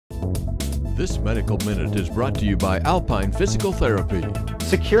This Medical Minute is brought to you by Alpine Physical Therapy.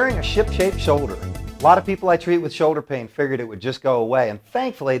 Securing a ship-shaped shoulder. A lot of people I treat with shoulder pain figured it would just go away, and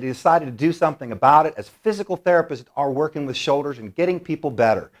thankfully they decided to do something about it, as physical therapists are working with shoulders and getting people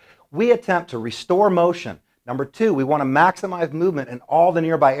better. We attempt to restore motion. Number 2, we want to maximize movement in all the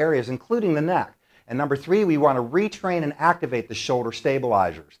nearby areas, including the neck. And number 3, we want to retrain and activate the shoulder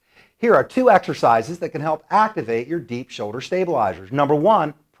stabilizers. Here are 2 exercises that can help activate your deep shoulder stabilizers. Number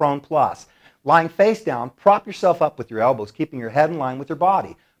 1, Prone Plus. Lying face down, prop yourself up with your elbows, keeping your head in line with your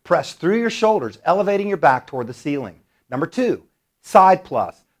body. Press through your shoulders, elevating your back toward the ceiling. Number 2, Side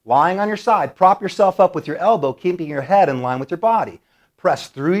Plus. Lying on your side, prop yourself up with your elbow, keeping your head in line with your body. Press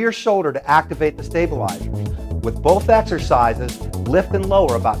through your shoulder to activate the stabilizers. With both exercises, lift and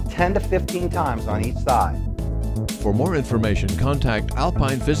lower about 10 to 15 times on each side. For more information, contact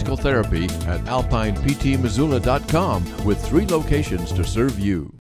Alpine Physical Therapy at alpineptmissoula.com with 3 locations to serve you.